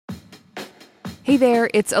Hey there,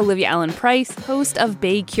 it's Olivia Allen Price, host of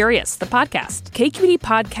Bay Curious, the podcast. KQED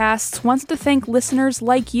Podcasts wants to thank listeners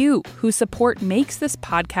like you whose support makes this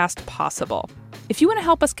podcast possible. If you want to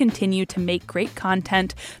help us continue to make great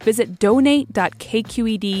content, visit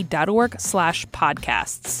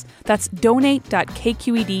donate.kqed.org/podcasts. That's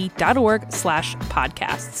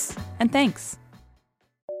donate.kqed.org/podcasts. And thanks.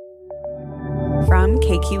 From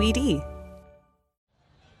KQED.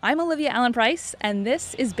 I'm Olivia Allen Price, and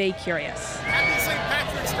this is Bay Curious. Happy St.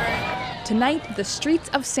 Patrick's Day! Tonight, the streets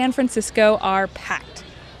of San Francisco are packed.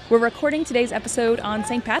 We're recording today's episode on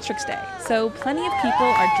St. Patrick's Day, so plenty of people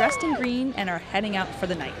are dressed in green and are heading out for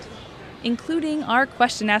the night, including our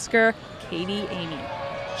question asker, Katie Amy.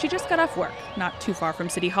 She just got off work, not too far from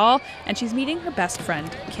City Hall, and she's meeting her best friend,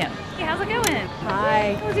 Kim. Hey, how's it going?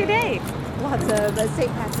 Hi. How was your day? Lots of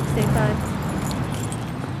St. Patrick's Day fun.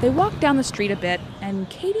 They walk down the street a bit, and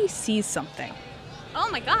Katie sees something. Oh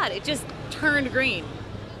my God, it just turned green.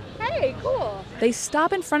 Hey, cool. They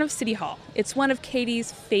stop in front of City Hall. It's one of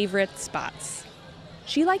Katie's favorite spots.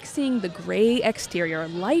 She likes seeing the gray exterior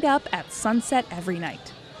light up at sunset every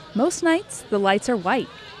night. Most nights, the lights are white.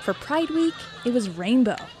 For Pride Week, it was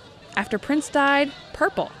rainbow. After Prince died,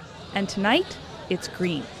 purple. And tonight, it's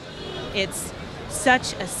green. It's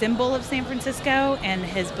such a symbol of San Francisco and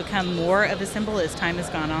has become more of a symbol as time has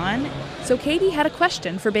gone on. So Katie had a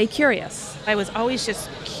question for Bay Curious. I was always just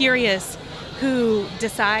curious who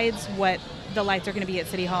decides what the lights are going to be at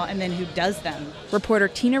City Hall and then who does them. Reporter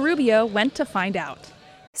Tina Rubio went to find out.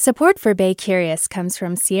 Support for Bay Curious comes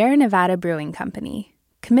from Sierra Nevada Brewing Company.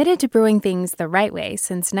 Committed to brewing things the right way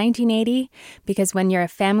since 1980, because when you're a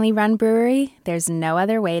family-run brewery, there's no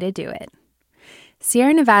other way to do it.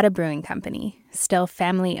 Sierra Nevada Brewing Company, still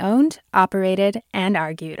family-owned, operated, and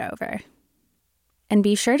argued over. And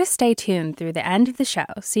be sure to stay tuned through the end of the show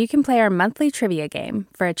so you can play our monthly trivia game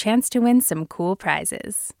for a chance to win some cool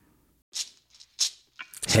prizes.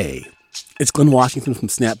 Hey, it's Glenn Washington from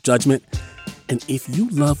Snap Judgment, and if you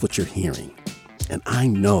love what you're hearing, and I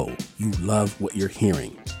know you love what you're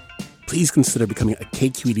hearing, please consider becoming a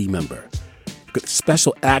KQED member. Get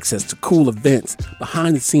special access to cool events,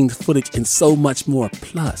 behind-the-scenes footage, and so much more.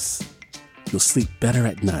 Plus, you'll sleep better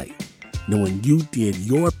at night knowing you did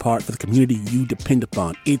your part for the community you depend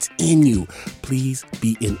upon. It's in you. Please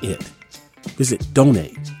be in it. Visit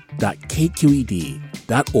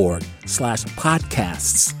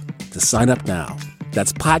donate.kqed.org/podcasts to sign up now.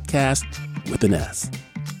 That's podcast with an S.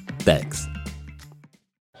 Thanks.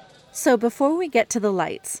 So before we get to the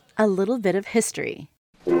lights, a little bit of history.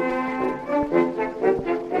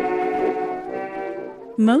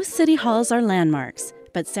 Most city halls are landmarks,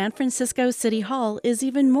 but San Francisco City Hall is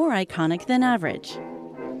even more iconic than average.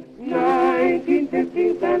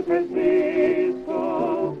 1915 San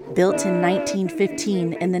Francisco. Built in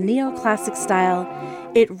 1915 in the neoclassic style,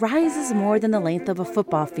 it rises more than the length of a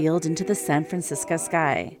football field into the San Francisco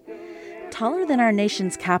sky. Taller than our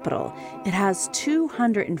nation's capital, it has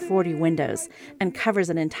 240 windows and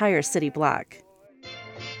covers an entire city block.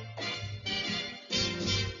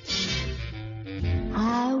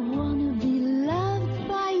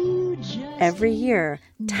 Every year,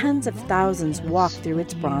 tens of thousands walk through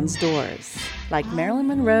its bronze doors, like Marilyn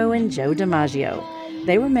Monroe and Joe DiMaggio.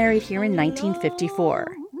 They were married here in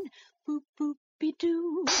 1954.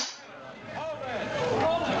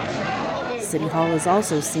 City Hall has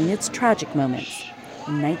also seen its tragic moments.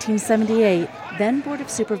 In 1978, then Board of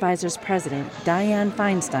Supervisors President Dianne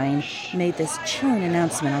Feinstein made this chilling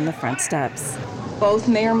announcement on the front steps. Both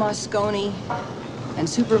Mayor Moscone and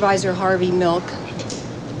Supervisor Harvey Milk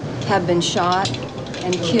have been shot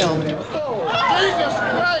and killed. Jesus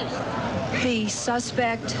Christ! The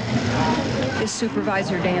suspect is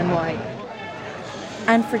Supervisor Dan White.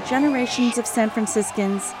 And for generations of San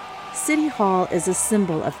Franciscans, City Hall is a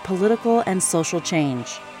symbol of political and social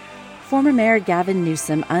change. Former Mayor Gavin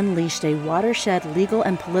Newsom unleashed a watershed legal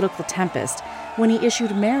and political tempest when he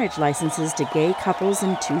issued marriage licenses to gay couples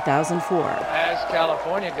in 2004. As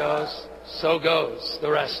California goes, so goes the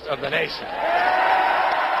rest of the nation.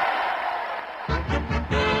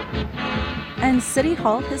 And City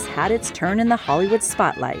Hall has had its turn in the Hollywood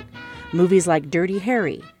spotlight. Movies like Dirty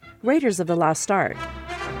Harry, Raiders of the Lost Ark,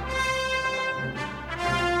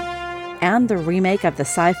 and the remake of the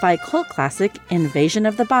sci-fi cult classic Invasion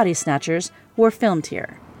of the Body Snatchers were filmed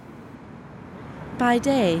here. By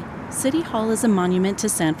day, City Hall is a monument to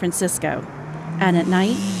San Francisco, and at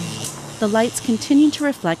night, the lights continue to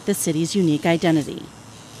reflect the city's unique identity.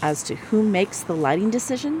 As to who makes the lighting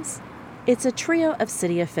decisions, it's a trio of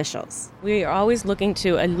city officials. We are always looking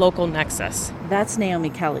to a local nexus. That's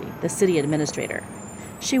Naomi Kelly, the city administrator.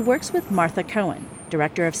 She works with Martha Cohen,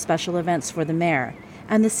 Director of Special Events for the mayor,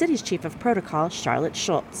 and the city's Chief of Protocol, Charlotte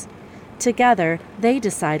Schultz. Together, they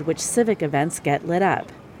decide which civic events get lit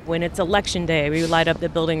up. When it's election day, we light up the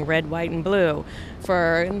building red, white, and blue.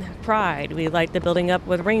 For Pride, we light the building up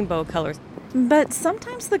with rainbow colors. But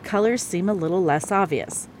sometimes the colors seem a little less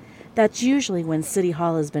obvious. That's usually when City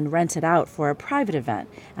Hall has been rented out for a private event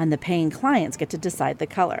and the paying clients get to decide the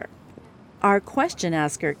color. Our question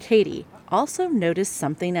asker, Katie, also noticed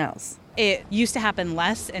something else. It used to happen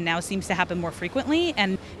less and now seems to happen more frequently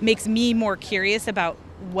and makes me more curious about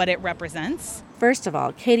what it represents. First of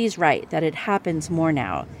all, Katie's right that it happens more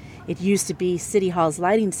now. It used to be City Hall's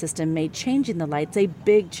lighting system made changing the lights a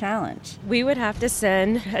big challenge. We would have to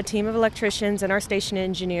send a team of electricians and our station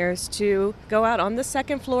engineers to go out on the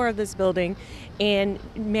second floor of this building and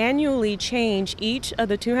manually change each of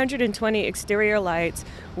the 220 exterior lights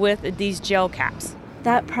with these gel caps.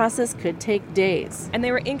 That process could take days. And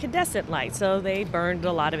they were incandescent lights, so they burned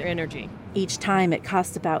a lot of energy. Each time it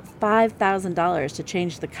cost about $5,000 to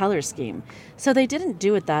change the color scheme, so they didn't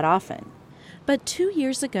do it that often. But 2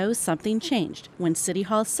 years ago, something changed when City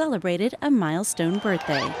Hall celebrated a milestone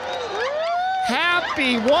birthday.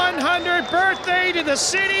 Happy 100th birthday to the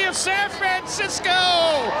city of San Francisco!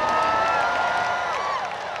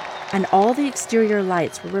 And all the exterior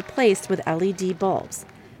lights were replaced with LED bulbs.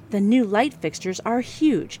 The new light fixtures are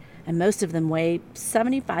huge, and most of them weigh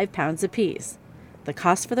 75 pounds apiece. The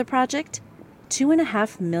cost for the project?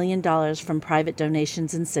 $2.5 million from private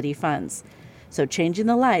donations and city funds. So changing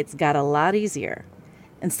the lights got a lot easier.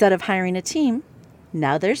 Instead of hiring a team,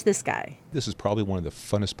 now there's this guy. This is probably one of the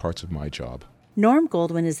funnest parts of my job. Norm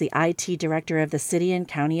Goldwyn is the IT director of the City and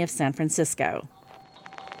County of San Francisco.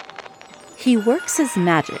 He works his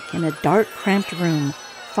magic in a dark, cramped room,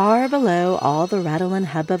 far below all the rattle and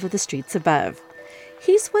hubbub of the streets above.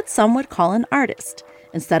 He's what some would call an artist.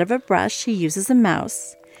 Instead of a brush, he uses a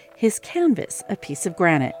mouse, his canvas a piece of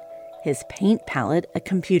granite, his paint palette a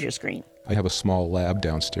computer screen. I have a small lab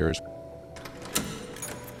downstairs.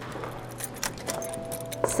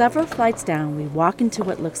 Several flights down, we walk into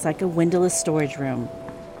what looks like a windowless storage room.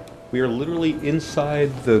 We are literally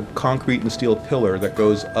inside the concrete and steel pillar that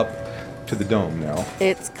goes up to the dome now.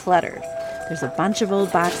 It's cluttered. There's a bunch of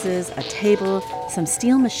old boxes, a table, some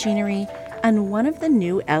steel machinery, and one of the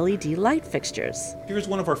new LED light fixtures. Here's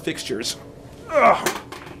one of our fixtures. Ugh.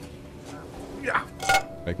 Yeah.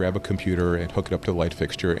 I grab a computer and hook it up to the light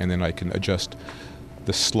fixture, and then I can adjust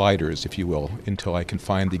the sliders, if you will, until I can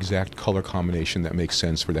find the exact color combination that makes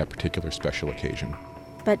sense for that particular special occasion.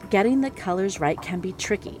 But getting the colors right can be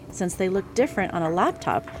tricky, since they look different on a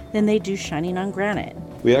laptop than they do shining on granite.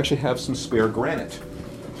 We actually have some spare granite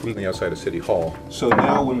from the outside of City Hall. So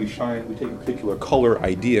now when we take a particular color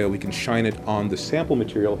idea, we can shine it on the sample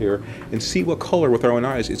material here and see what color with our own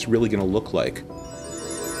eyes it's really going to look like.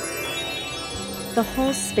 The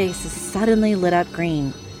whole space is suddenly lit up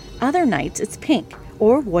green. Other nights it's pink,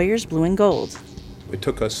 or Warriors blue and gold. It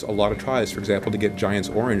took us a lot of tries, for example, to get Giants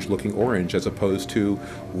orange looking orange as opposed to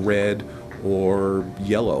red or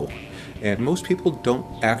yellow. And most people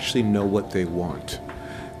don't actually know what they want.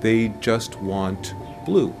 They just want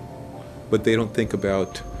blue. But they don't think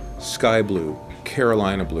about sky blue,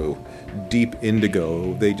 Carolina blue, deep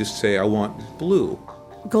indigo. They just say, I want blue.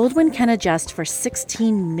 Goldwyn can adjust for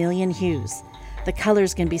 16 million hues. The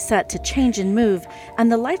colors can be set to change and move,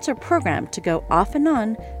 and the lights are programmed to go off and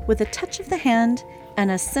on with a touch of the hand and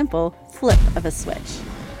a simple flip of a switch.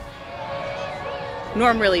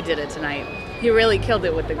 Norm really did it tonight. He really killed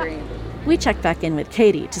it with the green. We checked back in with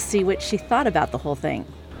Katie to see what she thought about the whole thing.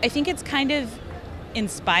 I think it's kind of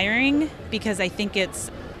inspiring because I think it's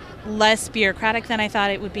less bureaucratic than I thought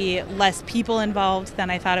it would be, less people involved than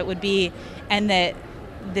I thought it would be, and that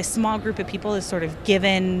this small group of people is sort of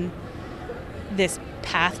given this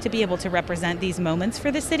path to be able to represent these moments for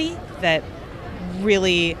the city that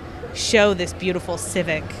really show this beautiful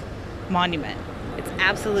civic monument. It's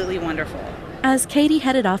absolutely wonderful. As Katie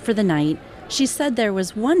headed off for the night, she said there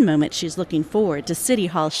was one moment she's looking forward to City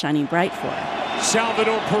Hall shining bright for.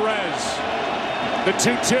 Salvador Perez, the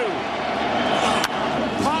 2-2.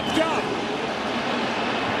 Popped up.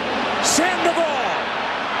 Sandoval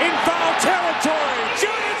in foul territory.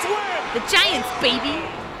 Giants win! The Giants, baby!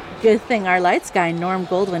 Good thing our lights guy, Norm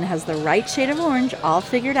Goldwyn, has the right shade of orange all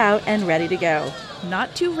figured out and ready to go.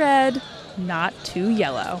 Not too red, not too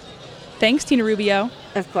yellow. Thanks, Tina Rubio.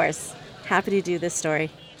 Of course. Happy to do this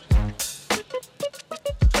story.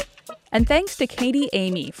 And thanks to Katie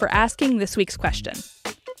Amy for asking this week's question.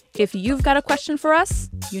 If you've got a question for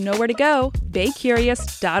us, you know where to go,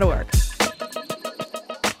 baycurious.org.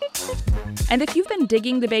 And if you've been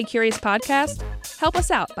digging the Bay Curious podcast, Help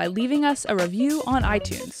us out by leaving us a review on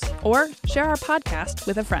iTunes or share our podcast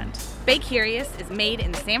with a friend. Bay Curious is made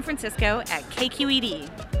in San Francisco at KQED.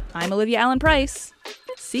 I'm Olivia Allen Price.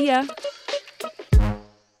 See ya.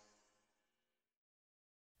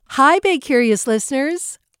 Hi, Bay Curious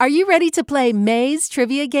listeners. Are you ready to play May's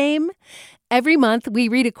trivia game? Every month, we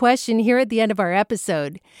read a question here at the end of our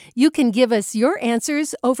episode. You can give us your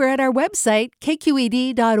answers over at our website,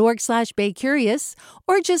 kqed.org/baycurious,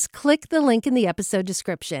 or just click the link in the episode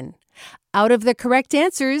description. Out of the correct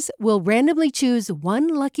answers, we'll randomly choose one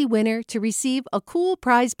lucky winner to receive a cool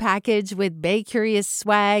prize package with Bay Curious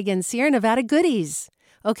swag and Sierra Nevada goodies.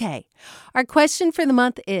 Okay, our question for the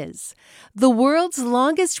month is, the world's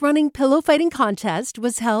longest-running pillow fighting contest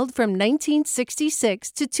was held from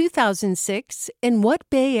 1966 to 2006 in what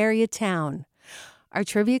Bay Area town? Our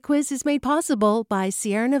trivia quiz is made possible by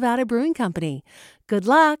Sierra Nevada Brewing Company. Good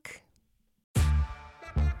luck!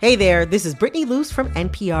 Hey there, this is Brittany Luce from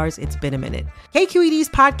NPR's It's Been a Minute. KQED's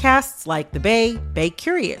podcasts like The Bay, Bay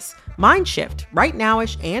Curious, Mind Shift, Right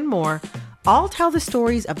Nowish, and more all tell the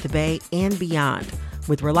stories of the Bay and beyond,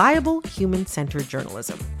 with reliable, human-centered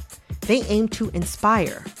journalism. They aim to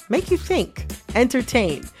inspire, make you think,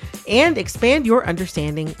 entertain, and expand your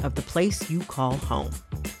understanding of the place you call home.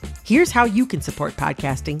 Here's how you can support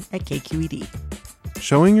podcasting at KQED.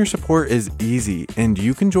 Showing your support is easy, and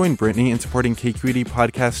you can join Brittany in supporting KQED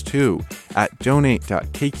Podcast too at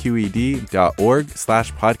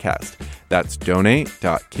donate.kqed.org/podcast. That's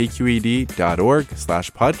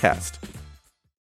donate.kqed.org/podcast.